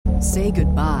Say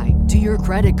goodbye to your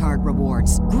credit card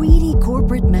rewards. Greedy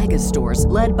corporate mega stores,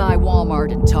 led by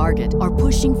Walmart and Target, are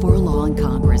pushing for a law in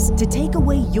Congress to take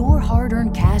away your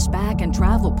hard-earned cash back and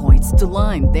travel points to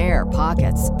line their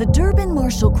pockets. The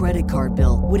Durbin-Marshall credit card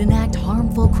bill would enact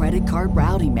harmful credit card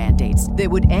routing mandates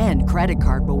that would end credit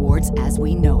card rewards as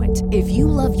we know it. If you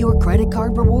love your credit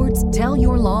card rewards, tell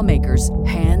your lawmakers,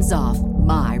 hands off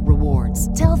my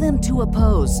rewards. Tell them to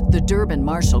oppose the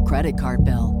Durbin-Marshall credit card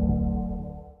bill.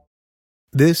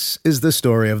 This is the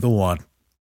story of the one.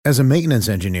 As a maintenance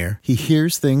engineer, he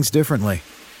hears things differently.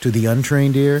 To the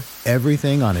untrained ear,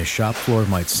 everything on his shop floor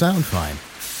might sound fine,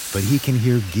 but he can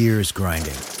hear gears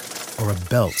grinding or a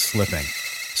belt slipping.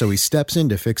 So he steps in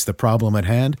to fix the problem at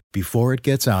hand before it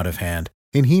gets out of hand.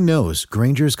 And he knows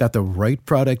Grainger's got the right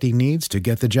product he needs to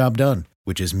get the job done,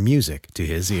 which is music to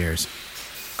his ears.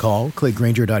 Call, click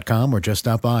Grainger.com, or just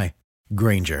stop by.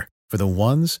 Grainger, for the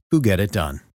ones who get it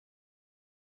done.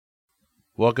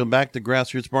 Welcome back to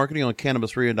Grassroots Marketing on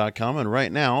CannabisRadio.com. And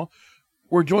right now,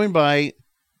 we're joined by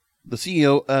the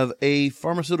CEO of a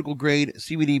pharmaceutical-grade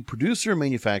CBD producer and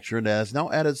manufacturer that has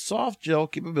now added soft gel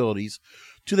capabilities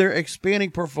to their expanding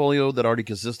portfolio that already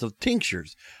consists of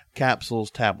tinctures,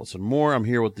 capsules, tablets, and more. I'm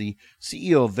here with the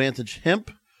CEO of Vantage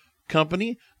Hemp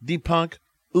Company, Deepak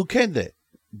Ukede.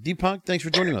 Deepak, thanks for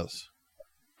joining us.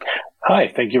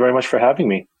 Hi, thank you very much for having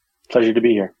me. Pleasure to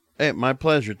be here. Hey, my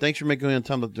pleasure. Thanks for making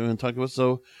time to talk to us.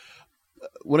 So,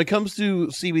 when it comes to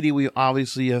CBD, we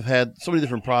obviously have had so many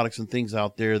different products and things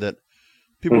out there that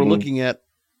people are looking at.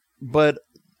 But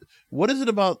what is it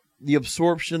about the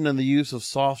absorption and the use of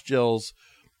soft gels?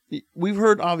 We've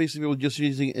heard, obviously, people just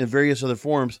using it in various other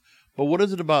forms. But what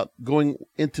is it about going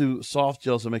into soft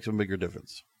gels that makes a bigger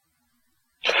difference?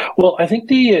 Well, I think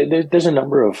there's a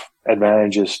number of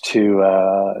advantages to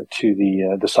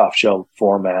the soft gel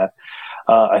format.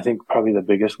 I think probably the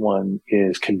biggest one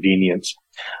is convenience.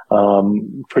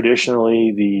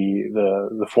 Traditionally,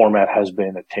 the format has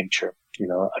been a tincture,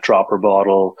 a dropper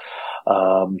bottle,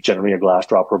 generally a glass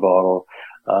dropper bottle.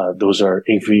 Those are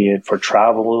inconvenient for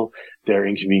travel. They're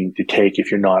inconvenient to take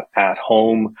if you're not at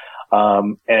home.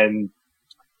 And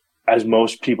as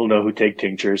most people know who take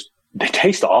tinctures, they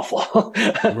taste awful.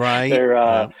 Right.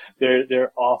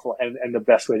 They're awful. And the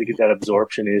best way to get that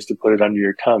absorption is to put it under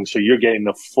your tongue. So you're getting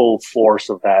the full force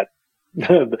of that,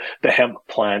 the hemp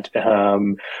plant,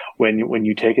 when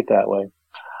you take it that way.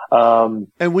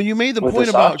 And when you made the point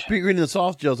about creating the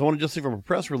soft gels, I want to just say from a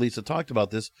press release that talked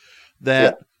about this,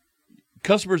 that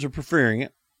customers are preferring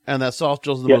it, and that soft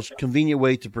gels is the most convenient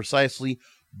way to precisely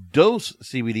dose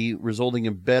CBD, resulting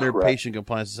in better patient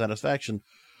compliance and satisfaction.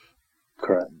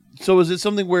 Correct. So is it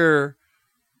something where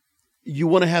you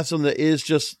want to have something that is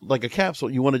just like a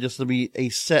capsule? You want it just to be a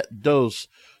set dose,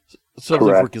 something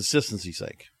for consistency's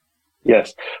sake?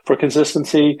 Yes, for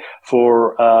consistency,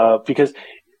 because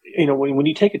when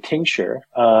you take a tincture,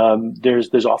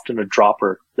 there's often a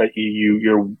dropper that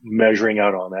you're measuring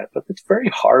out on that, but it's very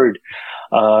hard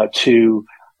to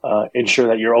ensure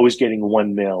that you're always getting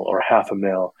 1 mil or half a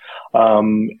mil.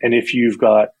 And if you've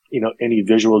got any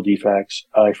visual defects,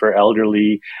 for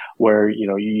elderly, where,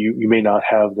 you may not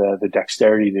have the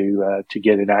dexterity to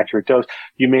get an accurate dose,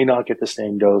 you may not get the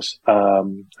same dose,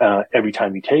 every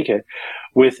time you take it.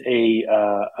 With a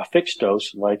fixed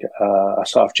dose, like a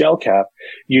soft gel cap,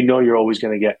 you're always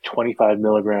going to get 25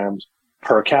 milligrams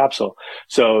per capsule.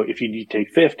 So if you need to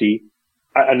take 50,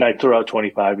 and I throw out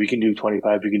 25, you can do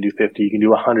 25, you can do 50, you can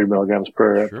do 100 milligrams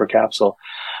per capsule,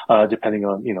 depending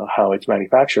on, how it's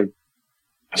manufactured.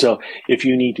 So if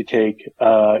you need to take,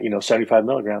 75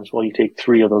 milligrams, well, you take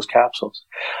 3 of those capsules.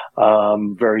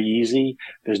 Very easy.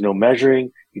 There's no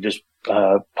measuring. You just,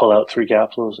 pull out 3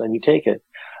 capsules and you take it.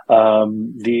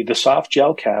 The soft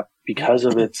gel cap, because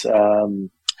of its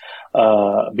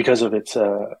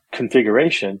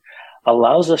configuration,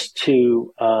 allows us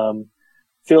to,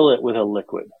 fill it with a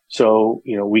liquid. So,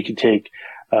 we could take,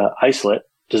 isolate,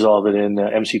 dissolve it in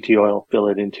MCT oil, fill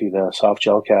it into the soft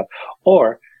gel cap,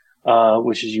 or,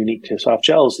 which is unique to soft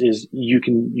gels, is you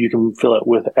can fill it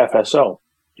with FSO.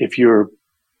 If you're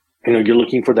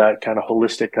looking for that kind of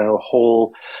holistic, kind of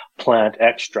whole plant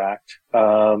extract,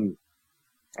 for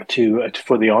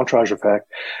the entourage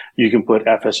effect, you can put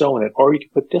FSO in it, or you can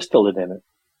put distillate in it.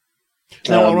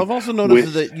 Now, I've also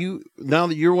noticed that now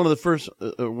that you're one of the first,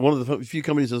 one of the few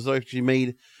companies that's actually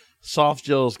made soft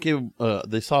gels,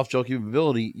 the soft gel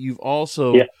capability, you've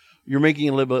also, you're making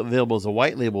it available as a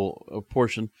white label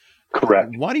portion.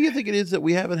 Correct. Why do you think it is that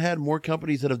we haven't had more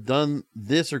companies that have done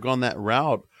this or gone that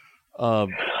route? Well,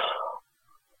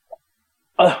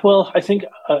 I think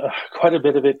quite a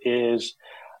bit of it is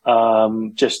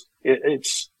just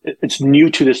it's new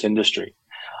to this industry.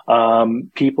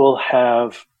 People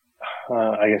have,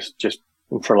 I guess, just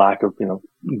for lack of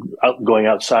going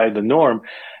outside the norm,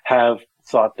 have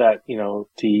thought that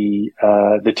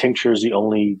the tincture is the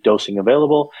only dosing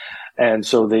available, and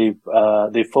so they've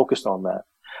focused on that.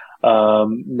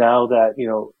 Now that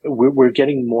we're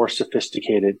getting more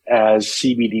sophisticated as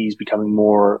CBD is becoming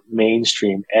more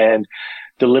mainstream, and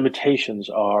the limitations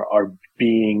are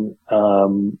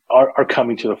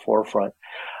coming to the forefront.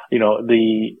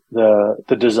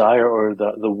 The desire or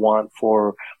the want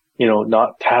for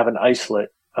not to have an isolate,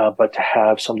 but to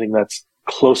have something that's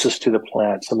closest to the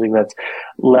plant, something that's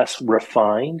less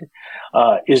refined,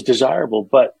 is desirable,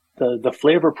 but the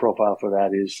flavor profile for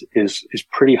that is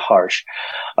pretty harsh.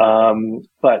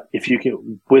 But if you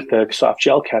can, with the soft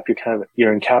gel cap,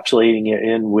 you're encapsulating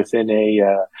it within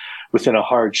a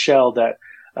hard shell that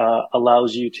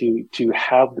allows you to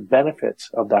have the benefits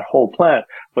of that whole plant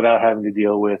without having to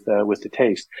deal with the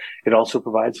taste. It also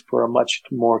provides for a much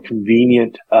more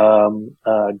convenient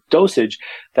dosage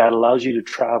that allows you to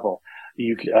travel.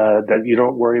 That you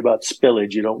don't worry about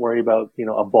spillage, you don't worry about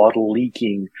a bottle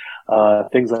leaking,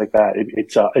 things like that.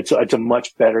 It's a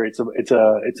much better, it's a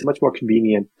much more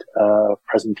convenient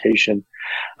presentation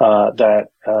that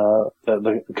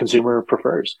the consumer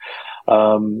prefers.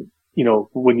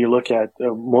 When you look at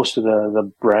most of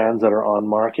the brands that are on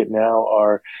market now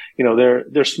are,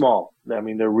 they're small. I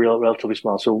mean, they're relatively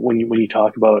small. So when you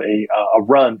talk about a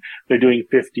run, they're doing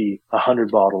 50,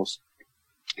 100 bottles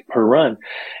per run.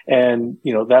 And,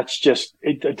 that's just,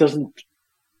 that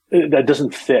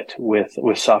doesn't fit with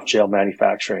soft gel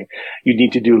manufacturing. You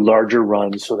need to do larger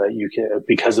runs so that you can,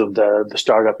 because of the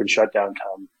startup and shutdown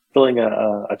time. Filling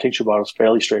a tincture bottle is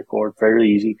fairly straightforward, fairly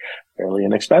easy, fairly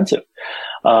inexpensive.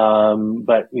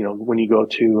 But, when you go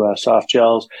to soft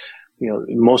gels,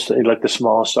 most, like the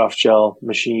smallest soft gel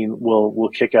machine will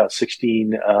kick out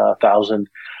 16,000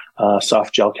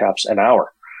 soft gel caps an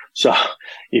hour. So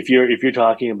if you're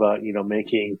talking about,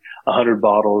 making 100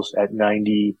 bottles at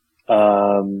 90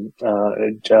 gel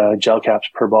caps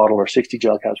per bottle or 60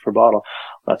 gel caps per bottle,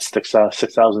 that's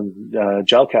 6,000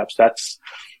 gel caps. That's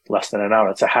less than an hour.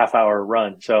 It's a half-hour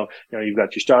run. So, you've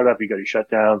got your startup, you've got your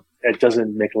shutdown. It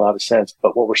doesn't make a lot of sense.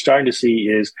 But what we're starting to see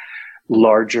is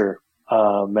larger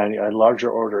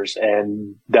orders,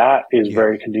 and that is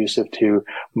very conducive to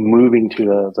moving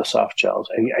to the soft gels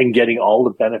and getting all the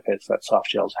benefits that soft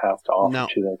gels have to offer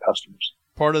to their customers.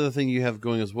 Part of the thing you have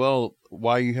going as well,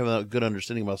 why you have a good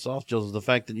understanding about soft gels, is the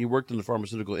fact that you worked in the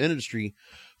pharmaceutical industry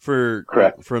for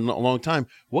a long time.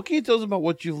 What can you tell us about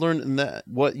what you've learned in that,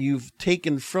 what you've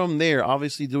taken from there,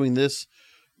 obviously doing this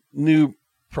new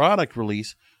product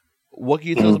release? What can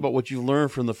you tell us about what you've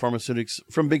learned from the pharmaceutics,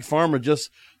 from Big Pharma, just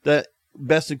that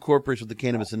best incorporates with the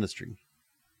cannabis industry?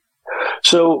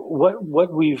 So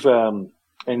what we've, and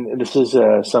this is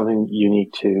something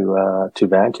unique to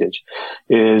Vantage,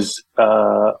 is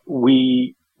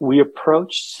we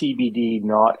approach CBD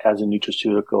not as a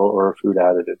nutraceutical or a food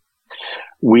additive.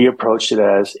 We approached it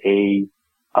as a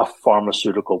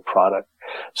pharmaceutical product.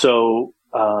 So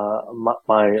I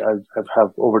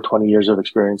have over 20 years of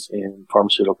experience in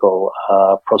pharmaceutical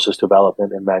process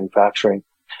development and manufacturing.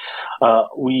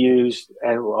 We used,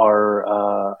 and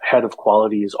our head of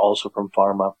quality is also from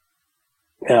pharma.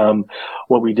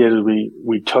 What we did is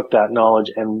we took that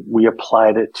knowledge and we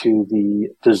applied it to the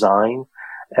design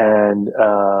and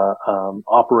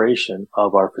operation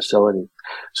of our facility.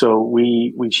 So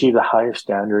we achieve the highest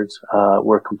standards.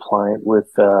 We're compliant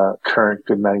with current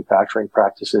good manufacturing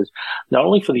practices, not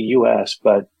only for the U.S.,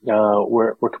 but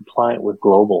we're compliant with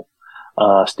global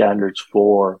standards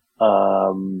for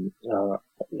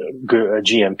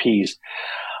GMPs.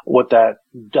 What that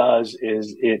does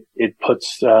is it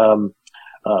puts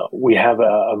we have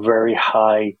a very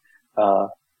high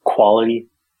quality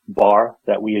bar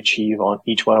that we achieve on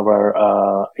each one of our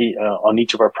on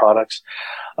each of our products.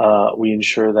 We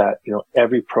ensure that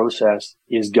every process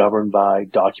is governed by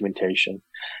documentation,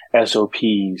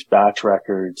 SOPs, batch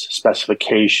records,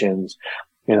 specifications,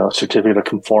 certificate of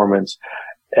conformance.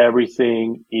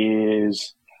 Everything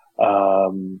is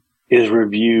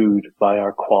reviewed by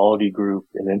our quality group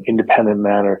in an independent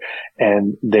manner,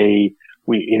 and if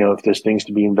there's things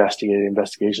to be investigated,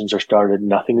 investigations are started.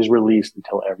 Nothing is released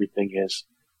until everything is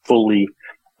fully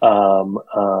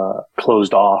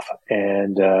closed off,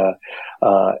 and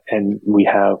we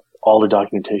have all the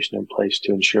documentation in place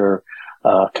to ensure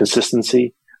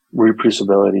consistency,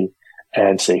 reproducibility,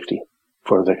 and safety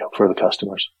for the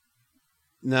customers.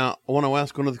 Now, I want to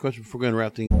ask one other question before we go and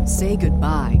wrap things. Say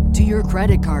goodbye to your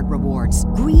credit card rewards.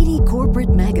 Greedy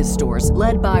corporate mega stores,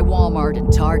 led by Walmart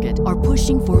and Target, are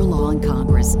pushing for a law in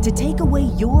Congress to take away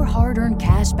your hard-earned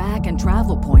cash back and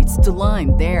travel points to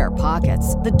line their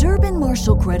pockets. The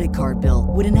Durbin-Marshall credit card bill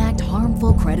would enact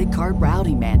harmful credit card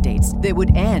routing mandates that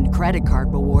would end credit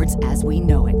card rewards as we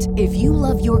know it. If you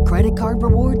love your credit card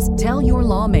rewards, tell your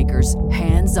lawmakers,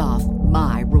 hands off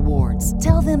my rewards.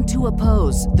 Tell them to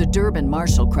oppose the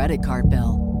Durbin-Marshall credit card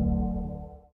bill.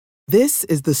 This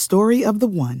is the story of the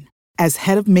one. As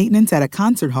head of maintenance at a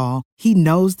concert hall, he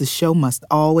knows the show must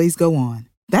always go on.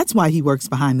 That's why he works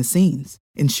behind the scenes,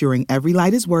 ensuring every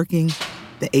light is working,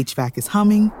 the HVAC is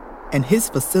humming, and his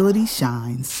facility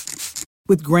shines.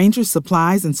 With Grainger's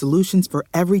supplies and solutions for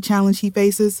every challenge he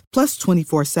faces, plus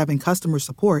 24/7 customer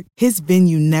support, his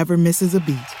venue never misses a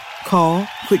beat. Call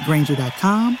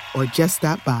quickgrainger.com or just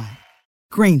stop by.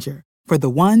 Grainger, for the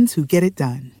ones who get it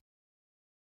done.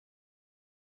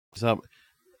 So,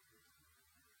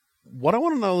 what I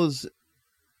want to know is,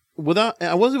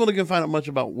 I wasn't able to find out much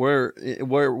about where it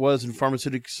was in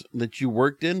pharmaceutics that you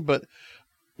worked in, but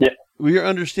your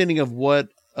understanding of what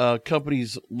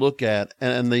companies look at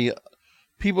and the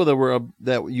people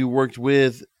that you worked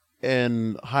with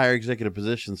in higher executive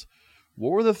positions,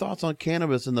 what were the thoughts on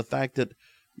cannabis and the fact that,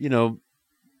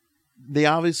 they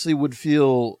obviously would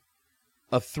feel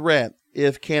a threat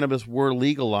if cannabis were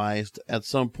legalized at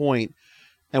some point?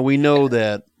 And we know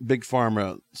that Big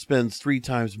Pharma spends 3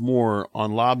 times more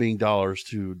on lobbying dollars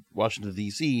to Washington,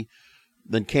 D.C.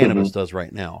 than cannabis does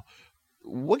right now.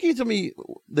 What can you tell me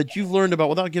that you've learned about,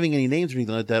 without giving any names or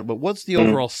anything like that, but what's the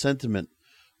overall sentiment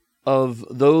of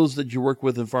those that you work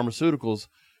with in pharmaceuticals,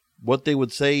 what they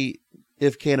would say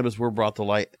if cannabis were brought to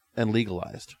light and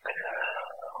legalized?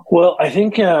 Well, I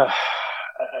think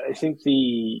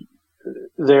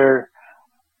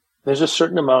there's a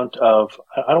certain amount of,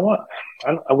 I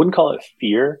wouldn't call it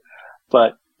fear,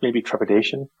 but maybe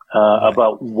trepidation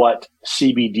about what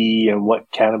CBD and what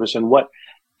cannabis and what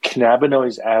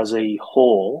cannabinoids as a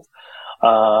whole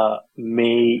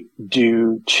may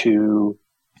do to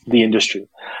the industry.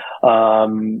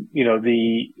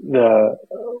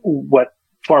 What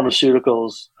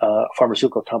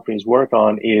pharmaceutical companies work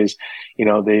on is,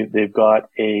 they've got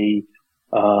a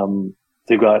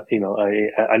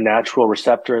natural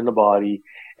receptor in the body,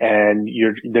 and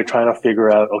they're trying to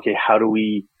figure out, okay, how do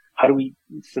we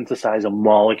synthesize a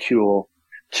molecule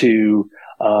to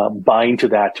bind to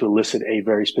that to elicit a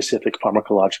very specific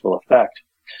pharmacological effect.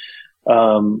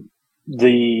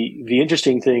 The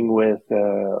interesting thing with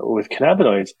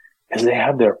cannabinoids is they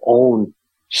have their own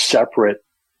separate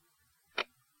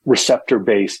receptor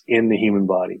base in the human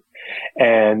body,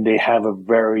 and they have a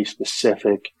very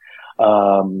specific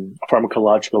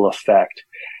pharmacological effect,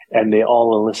 and they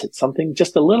all elicit something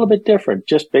just a little bit different,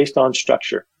 just based on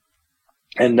structure.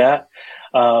 And that,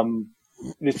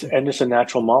 it's a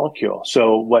natural molecule.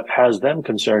 So what has them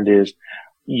concerned is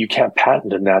you can't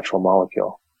patent a natural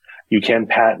molecule. You can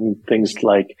patent things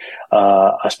like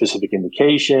a specific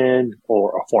indication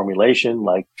or a formulation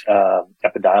like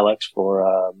Epidiolex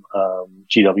for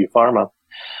GW Pharma,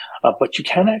 but you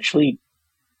can't actually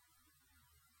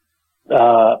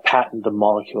patent the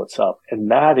molecule itself, and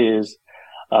that is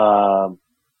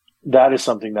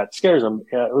something that scares them.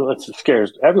 It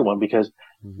scares everyone, because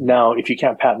now if you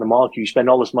can't patent the molecule, you spend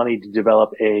all this money to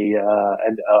develop a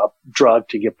drug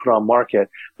to get put on market,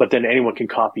 but then anyone can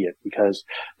copy it, because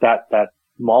that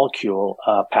molecule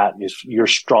patent is your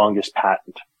strongest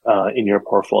patent in your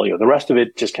portfolio. The rest of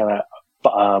it just kind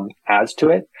of adds to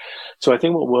it. So I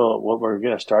think what we're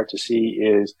going to start to see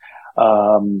is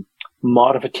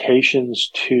modifications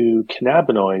to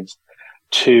cannabinoids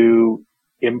to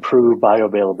improve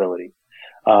bioavailability.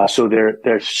 So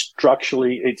they're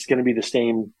structurally, it's going to be the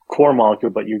same core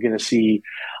molecule, but you're going to see,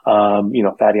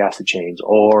 fatty acid chains,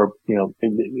 or,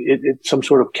 it's some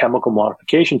sort of chemical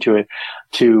modification to it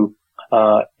to,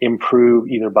 improve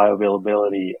either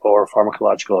bioavailability or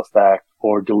pharmacological effect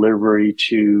or delivery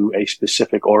to a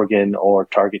specific organ or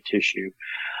target tissue.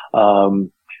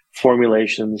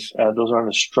 Formulations, those aren't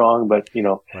as strong, but,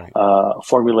 right.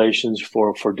 Formulations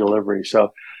for delivery.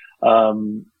 So,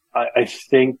 I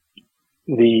think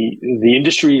the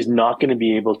industry is not going to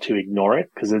be able to ignore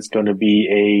it, because it's going to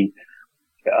be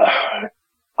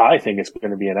I think it's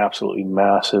going to be an absolutely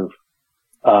massive,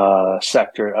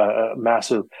 sector,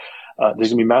 massive, there's going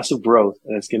to be massive growth,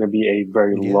 and it's going to be a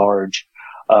very large,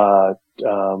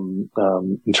 in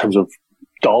terms of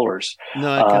dollars. No,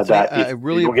 I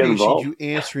really appreciate you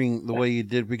answering the way you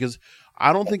did, because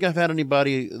I don't think I've had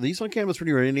anybody, at least on Cannabis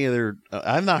Radio or any other,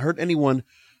 I've not heard anyone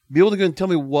be able to go and tell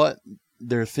me what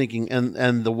they're thinking,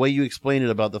 and the way you explain it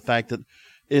about the fact that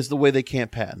is the way they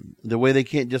can't patent, the way they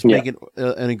can't just make it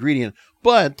an ingredient.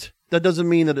 But that doesn't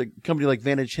mean that a company like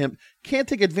Vantage Hemp can't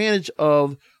take advantage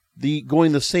of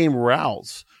going the same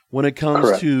routes when it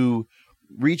comes to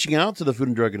reaching out to the Food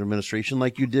and Drug Administration,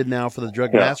 like you did now for the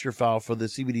Drug Master File for the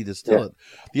CBD distillate.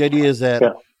 The idea is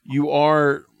that you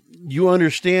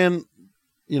understand,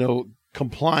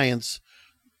 compliance,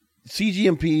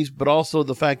 CGMPs, but also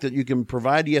the fact that you can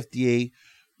provide the FDA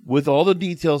with all the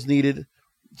details needed.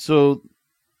 So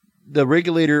the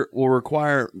regulator will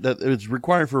require that it's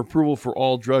required for approval for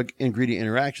all drug ingredient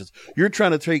interactions. You're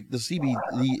trying to take the CBD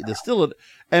distillate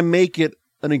and make it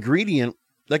an ingredient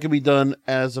that can be done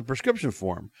as a prescription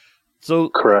form.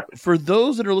 So for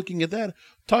those that are looking at that,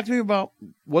 talk to me about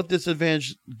what this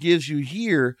advantage gives you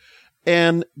here.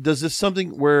 And does this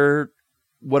something where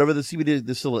whatever the CBD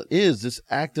distillate is, this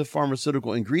active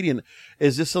pharmaceutical ingredient,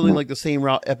 is this something like the same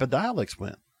route Epidiolex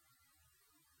went?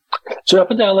 So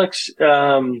Epidiolex,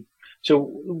 so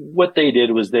what they did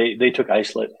was they took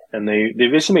isolate and they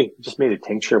basically just made a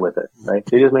tincture with it, right?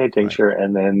 They just made a tincture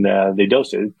and then they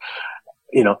dosed it.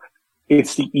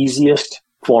 It's the easiest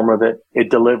form of it. It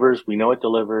delivers. We know it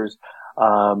delivers.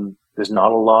 There's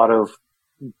not a lot of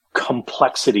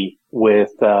complexity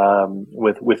with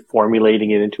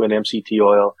formulating it into an MCT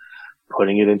oil,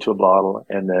 putting it into a bottle,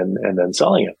 and then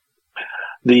selling it.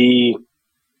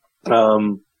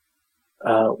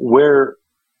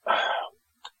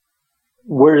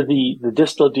 Where the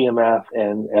distillate DMF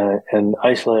and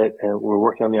isolate, and we're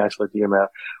working on the isolate DMF,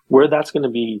 where that's going to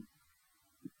be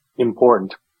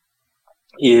important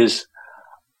is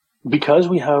because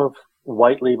we have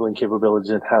white labeling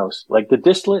capabilities in house. Like the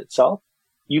distillate itself,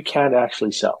 you can't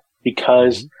actually sell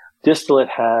because distillate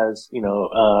has 2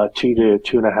 to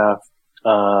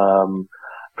 2.5%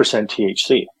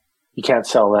 THC. You can't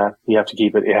sell that. You have to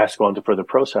keep it. It has to go into further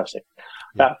processing.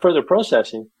 That further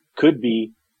processing could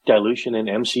be dilution in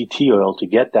MCT oil to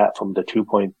get that from the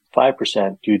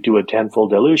 2.5%. You do a 10-fold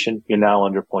dilution, you're now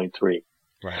under 0.3.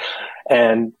 Right.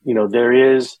 And,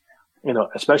 there is,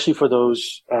 especially for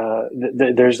those,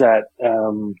 there's that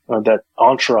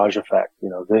entourage effect,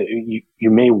 you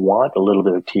may want a little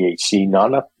bit of THC, not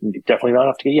enough, definitely not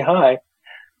enough to get you high,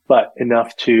 but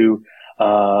enough to,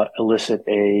 elicit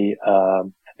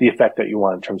the effect that you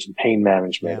want in terms of pain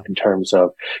management, in terms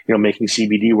of, making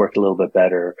CBD work a little bit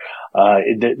better.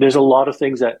 There's a lot of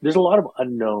things there's a lot of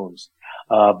unknowns.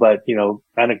 But,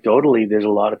 anecdotally, there's a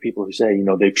lot of people who say,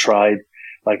 they've tried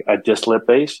like a distillate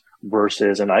base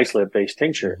versus an isolate based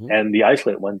tincture. And the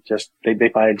isolate one they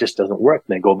find it just doesn't work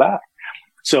and they go back.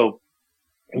 So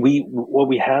what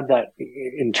we have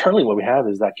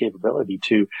is that capability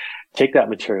to take that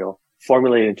material,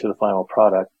 formulate it into the final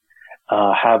product,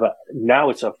 now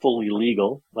it's a fully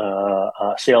legal,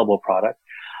 saleable product,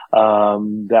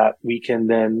 that we can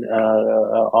then,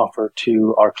 offer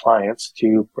to our clients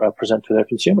to present to their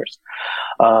consumers.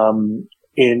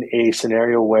 In a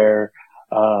scenario where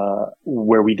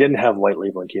we didn't have white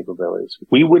labeling capabilities,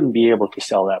 we wouldn't be able to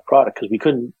sell that product because we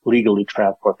couldn't legally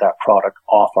transport that product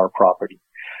off our property,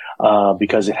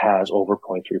 because it has over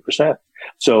 0.3%.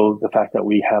 So the fact that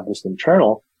we have this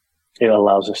internal, it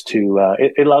allows us to,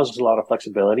 it allows us a lot of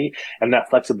flexibility, and that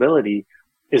flexibility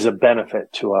is a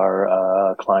benefit to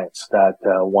our clients that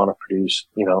want to produce,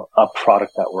 a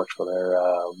product that works for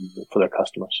their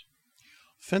customers.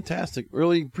 Fantastic!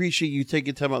 Really appreciate you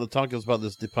taking time out to talk to us about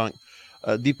this, Deepak.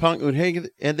 Deepak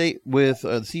Udhegade with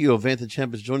the CEO of Vantage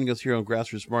Hemp is joining us here on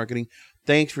Grassroots Marketing.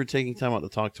 Thanks for taking time out to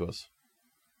talk to us.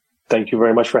 Thank you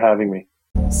very much for having me.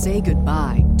 Say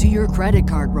goodbye to your credit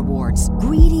card rewards.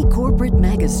 Greedy corporate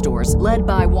mega stores, led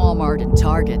by Walmart and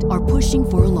Target, are pushing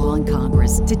for a law in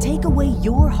Congress to take away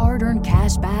your hard-earned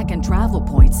cash back and travel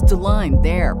points to line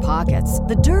their pockets.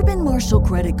 The Durbin-Marshall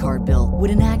credit card bill would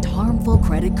enact harmful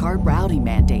credit card routing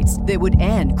mandates that would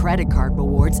end credit card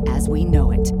rewards as we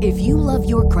know it. If you love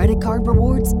your credit card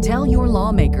rewards, tell your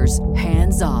lawmakers,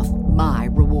 hands off my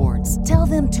rewards. Tell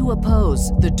them to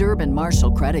oppose the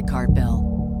Durbin-Marshall credit card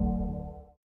bill.